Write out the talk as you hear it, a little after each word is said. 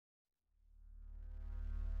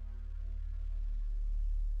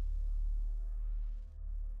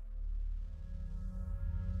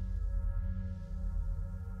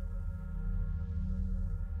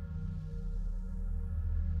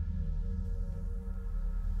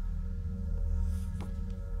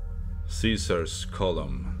Caesar's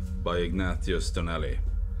Column by Ignatius Donnelly.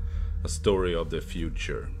 A Story of the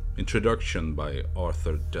Future. Introduction by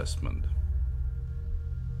Arthur Desmond.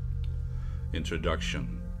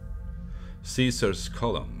 Introduction. Caesar's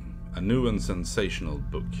Column, a new and sensational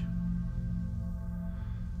book.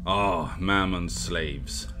 Ah, Mammon's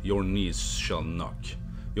slaves, your knees shall knock,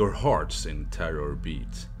 your hearts in terror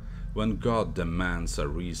beat, when God demands a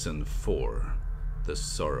reason for the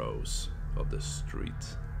sorrows of the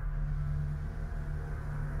street.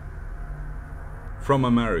 From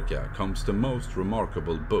America comes the most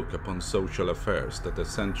remarkable book upon social affairs that the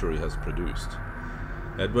century has produced.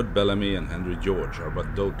 Edward Bellamy and Henry George are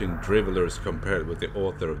but doting drivellers compared with the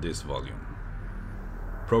author of this volume.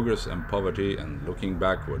 Progress and poverty and looking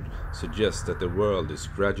backward suggest that the world is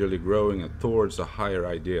gradually growing towards a higher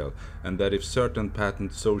ideal, and that if certain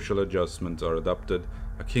patent social adjustments are adopted,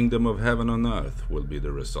 a kingdom of heaven on earth will be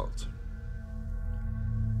the result.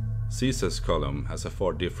 Caesar's Column has a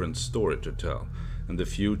far different story to tell, and the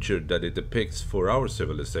future that it depicts for our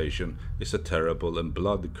civilization is a terrible and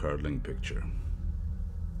blood-curdling picture.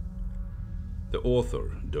 The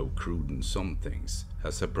author, though crude in some things,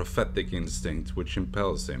 has a prophetic instinct which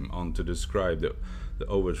impels him on to describe the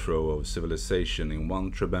overthrow of civilization in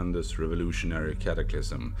one tremendous revolutionary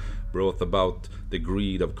cataclysm, brought about the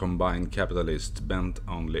greed of combined capitalists bent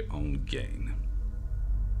only on gain.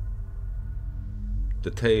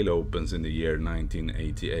 The tale opens in the year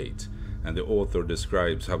 1988, and the author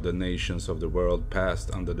describes how the nations of the world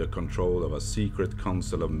passed under the control of a secret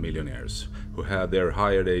council of millionaires, who had their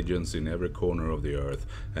hired agents in every corner of the earth,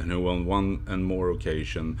 and who on one and more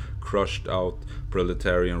occasion crushed out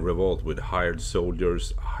proletarian revolt with hired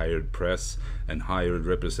soldiers, hired press, and hired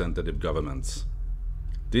representative governments.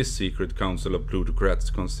 This secret council of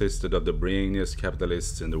plutocrats consisted of the brainiest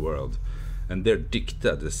capitalists in the world, and their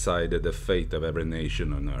dicta decided the fate of every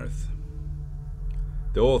nation on earth.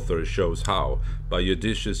 The author shows how, by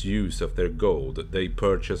judicious use of their gold, they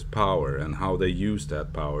purchased power, and how they used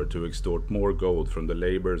that power to extort more gold from the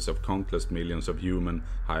labors of countless millions of human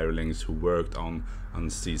hirelings who worked on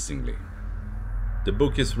unceasingly. The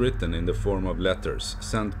book is written in the form of letters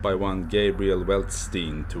sent by one Gabriel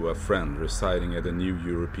Weltstein to a friend residing at a new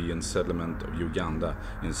European settlement of Uganda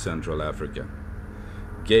in Central Africa.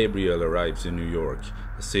 Gabriel arrives in New York,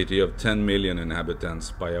 a city of 10 million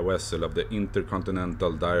inhabitants, by a vessel of the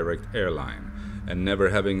Intercontinental Direct Airline, and never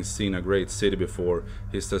having seen a great city before,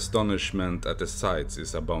 his astonishment at the sights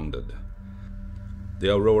is unbounded.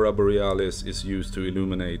 The aurora borealis is used to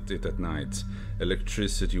illuminate it at night.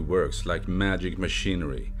 Electricity works like magic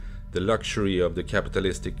machinery. The luxury of the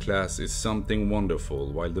capitalistic class is something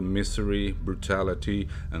wonderful, while the misery, brutality,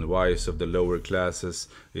 and vice of the lower classes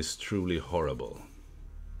is truly horrible.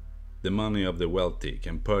 The money of the wealthy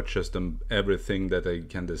can purchase them everything that they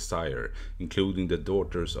can desire, including the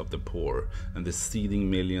daughters of the poor, and the seething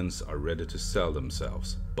millions are ready to sell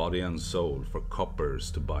themselves, body and soul, for coppers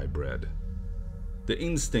to buy bread. The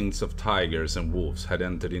instincts of tigers and wolves had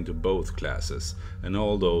entered into both classes, and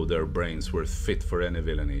although their brains were fit for any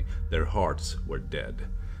villainy, their hearts were dead.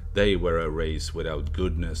 They were a race without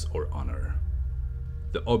goodness or honor.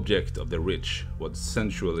 The object of the rich was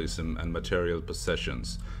sensualism and material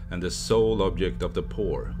possessions, and the sole object of the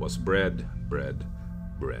poor was bread, bread,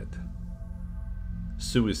 bread.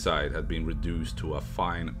 Suicide had been reduced to a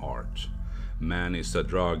fine art. Man is a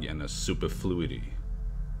drug and a superfluity.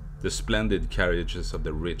 The splendid carriages of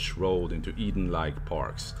the rich rolled into Eden-like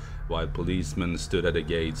parks, while policemen stood at the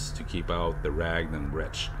gates to keep out the ragged and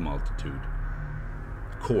wretched multitude.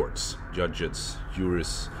 Courts, judges,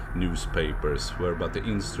 juries, newspapers were but the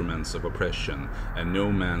instruments of oppression, and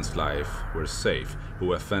no man's life were safe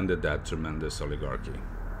who offended that tremendous oligarchy.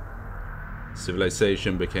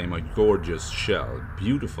 Civilization became a gorgeous shell,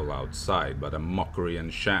 beautiful outside but a mockery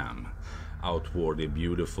and sham, outwardly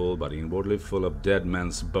beautiful but inwardly full of dead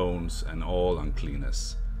men's bones and all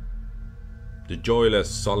uncleanness. The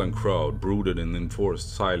joyless, sullen crowd brooded in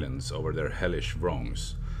enforced silence over their hellish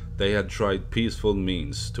wrongs. They had tried peaceful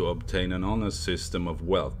means to obtain an honest system of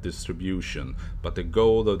wealth distribution, but the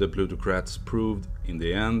gold of the plutocrats proved, in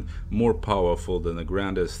the end, more powerful than the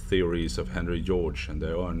grandest theories of Henry George and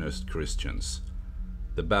the earnest Christians.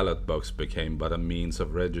 The ballot box became but a means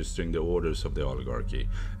of registering the orders of the oligarchy,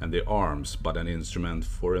 and the arms but an instrument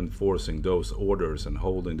for enforcing those orders and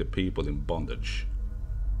holding the people in bondage.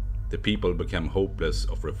 The people became hopeless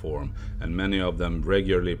of reform, and many of them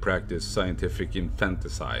regularly practiced scientific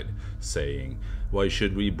infanticide, saying, "Why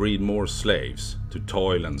should we breed more slaves? To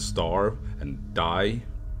toil and starve and die?"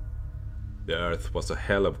 The earth was a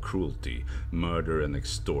hell of cruelty, murder and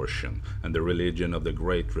extortion, and the religion of the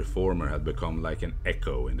great reformer had become like an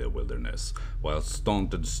echo in the wilderness, while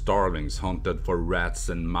stunted starlings hunted for rats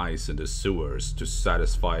and mice in the sewers to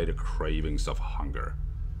satisfy the cravings of hunger.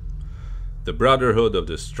 The Brotherhood of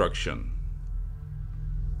Destruction.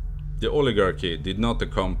 The oligarchy did not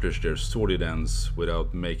accomplish their sordid ends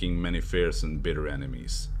without making many fierce and bitter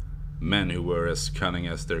enemies. Men who were as cunning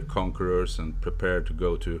as their conquerors and prepared to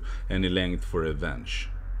go to any length for revenge.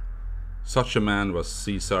 Such a man was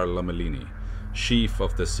Caesar Lamellini, chief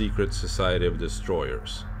of the secret society of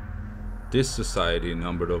destroyers. This society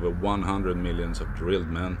numbered over 100 millions of drilled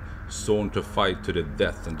men, sworn to fight to the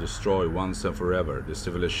death and destroy once and forever the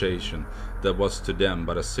civilization that was to them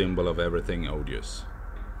but a symbol of everything odious.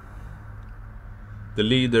 The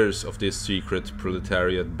leaders of this secret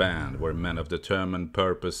proletariat band were men of determined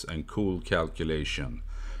purpose and cool calculation,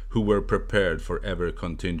 who were prepared for every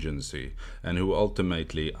contingency, and who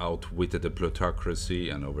ultimately outwitted the plutocracy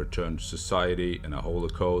and overturned society in a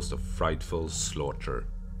holocaust of frightful slaughter.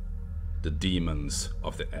 The demons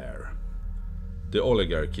of the air. The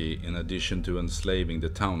oligarchy, in addition to enslaving the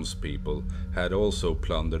townspeople, had also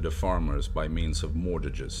plundered the farmers by means of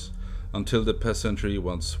mortgages. Until the peasantry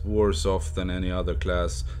was worse off than any other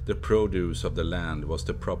class, the produce of the land was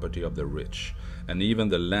the property of the rich, and even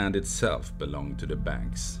the land itself belonged to the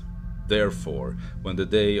banks. Therefore, when the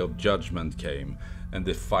day of judgment came and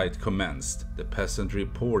the fight commenced, the peasantry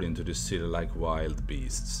poured into the city like wild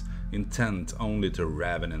beasts, intent only to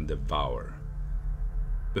raven and devour.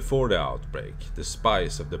 Before the outbreak, the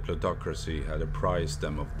spies of the plutocracy had apprised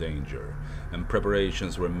them of danger, and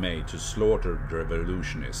preparations were made to slaughter the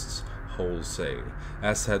revolutionists wholesale,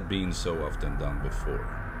 as had been so often done before.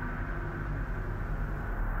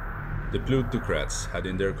 The plutocrats had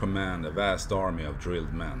in their command a vast army of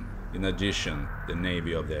drilled men, in addition the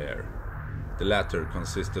navy of the air. The latter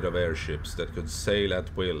consisted of airships that could sail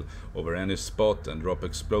at will over any spot and drop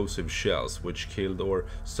explosive shells which killed or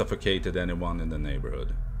suffocated anyone in the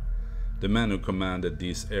neighborhood. The men who commanded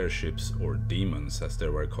these airships, or demons as they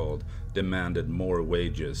were called, demanded more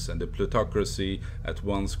wages, and the plutocracy at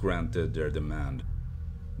once granted their demand.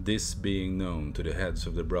 This being known to the heads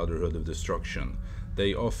of the Brotherhood of Destruction,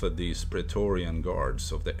 they offered these Praetorian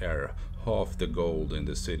guards of the air half the gold in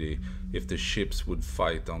the city if the ships would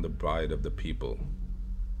fight on the pride of the people.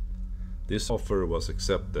 This offer was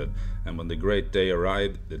accepted, and when the great day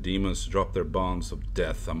arrived, the demons dropped their bonds of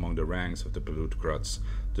death among the ranks of the plutocrats,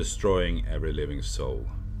 destroying every living soul.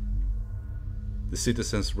 The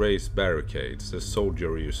citizens raised barricades, the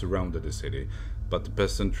soldiery surrounded the city, but the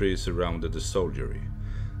peasantry surrounded the soldiery.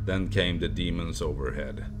 Then came the demons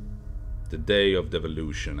overhead. The day of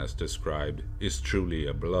devolution, as described, is truly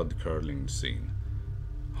a blood-curdling scene.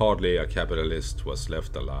 Hardly a capitalist was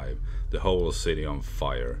left alive, the whole city on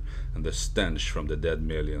fire, and the stench from the dead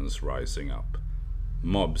millions rising up.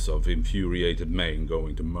 Mobs of infuriated men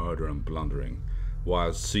going to murder and plundering,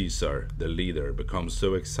 while Caesar, the leader, becomes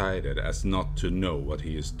so excited as not to know what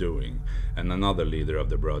he is doing, and another leader of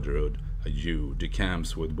the Brotherhood, a Jew,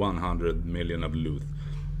 decamps with 100 million of loot.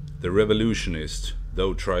 The revolutionist,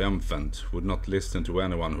 though triumphant, would not listen to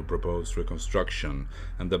anyone who proposed reconstruction,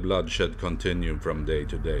 and the bloodshed continued from day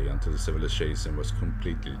to day until civilization was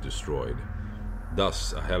completely destroyed.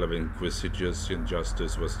 Thus, a hell of inquisitorious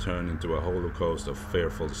injustice was turned into a holocaust of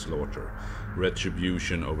fearful slaughter.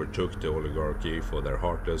 Retribution overtook the oligarchy for their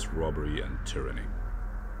heartless robbery and tyranny.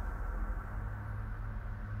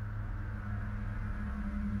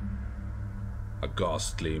 A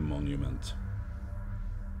ghastly monument.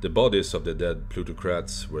 The bodies of the dead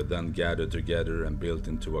plutocrats were then gathered together and built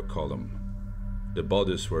into a column. The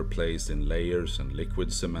bodies were placed in layers and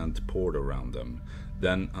liquid cement poured around them,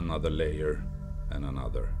 then another layer and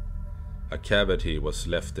another. A cavity was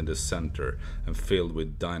left in the center and filled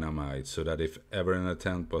with dynamite so that if ever an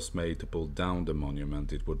attempt was made to pull down the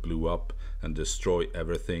monument, it would blow up and destroy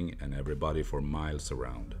everything and everybody for miles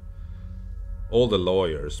around. All the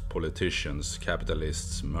lawyers, politicians,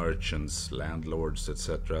 capitalists, merchants, landlords,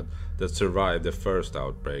 etc. that survived the first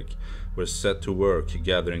outbreak were set to work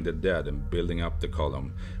gathering the dead and building up the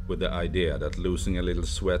column, with the idea that losing a little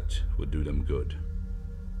sweat would do them good.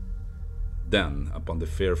 Then, upon the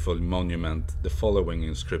fearful monument, the following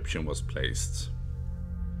inscription was placed.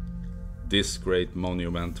 This great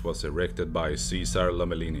monument was erected by Caesar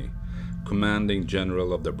Lamellini, commanding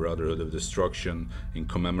general of the Brotherhood of Destruction, in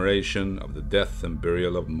commemoration of the death and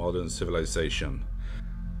burial of modern civilization.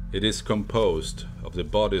 It is composed of the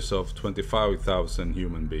bodies of 25,000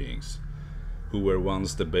 human beings, who were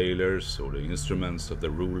once the bailers or the instruments of the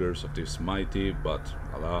rulers of this mighty but,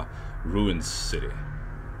 ruined city.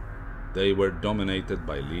 They were dominated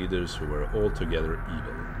by leaders who were altogether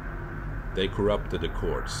evil. They corrupted the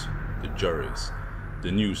courts, the juries,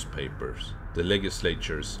 the newspapers, the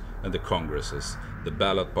legislatures and the congresses, the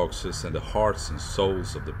ballot boxes and the hearts and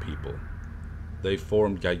souls of the people. They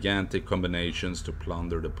formed gigantic combinations to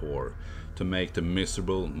plunder the poor, to make the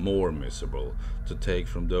miserable more miserable, to take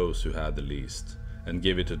from those who had the least, and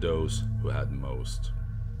give it to those who had most.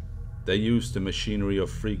 They used the machinery of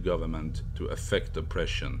free government to effect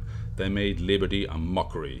oppression. They made liberty a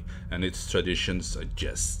mockery and its traditions a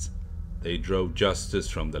jest. They drove justice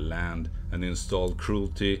from the land and installed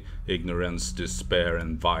cruelty, ignorance, despair,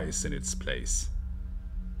 and vice in its place.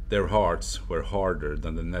 Their hearts were harder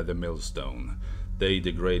than the nether millstone. They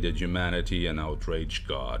degraded humanity and outraged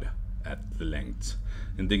God at the length.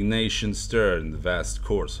 Indignation stirred in the vast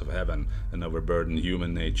courts of heaven, and overburdened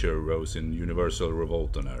human nature rose in universal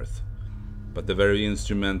revolt on earth. But the very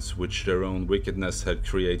instruments which their own wickedness had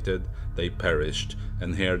created, they perished,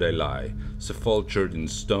 and here they lie, sepultured in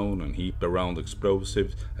stone and heaped around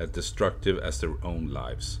explosives as destructive as their own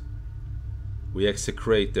lives. We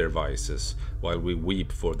execrate their vices, while we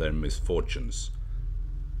weep for their misfortunes.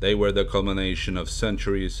 They were the culmination of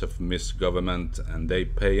centuries of misgovernment, and they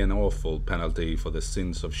pay an awful penalty for the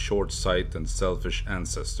sins of short sight and selfish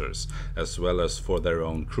ancestors, as well as for their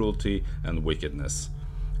own cruelty and wickedness.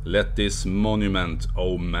 Let this monument,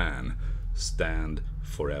 O man, stand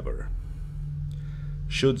forever.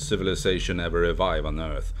 Should civilization ever revive on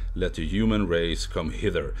earth, let the human race come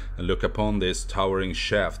hither and look upon this towering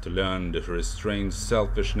shaft to learn to restrain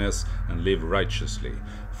selfishness and live righteously.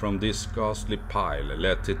 From this ghastly pile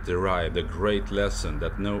let it derive the great lesson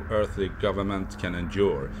that no earthly government can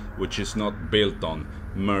endure, which is not built on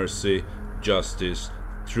mercy, justice,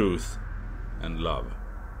 truth, and love.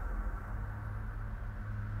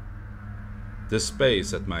 The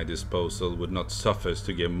space at my disposal would not suffice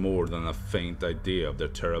to give more than a faint idea of the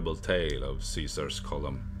terrible tale of Caesar's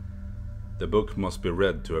column. The book must be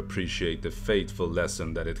read to appreciate the fateful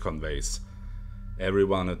lesson that it conveys.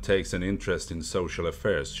 Everyone who takes an interest in social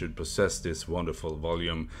affairs should possess this wonderful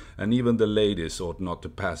volume, and even the ladies ought not to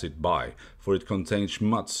pass it by, for it contains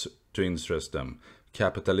much to interest them.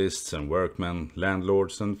 Capitalists and workmen,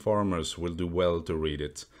 landlords and farmers will do well to read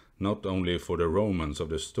it, not only for the romance of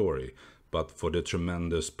the story, but for the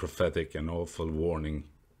tremendous prophetic and awful warning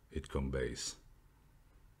it conveys.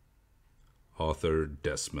 Author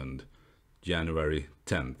Desmond, January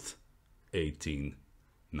 10th,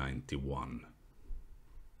 1891.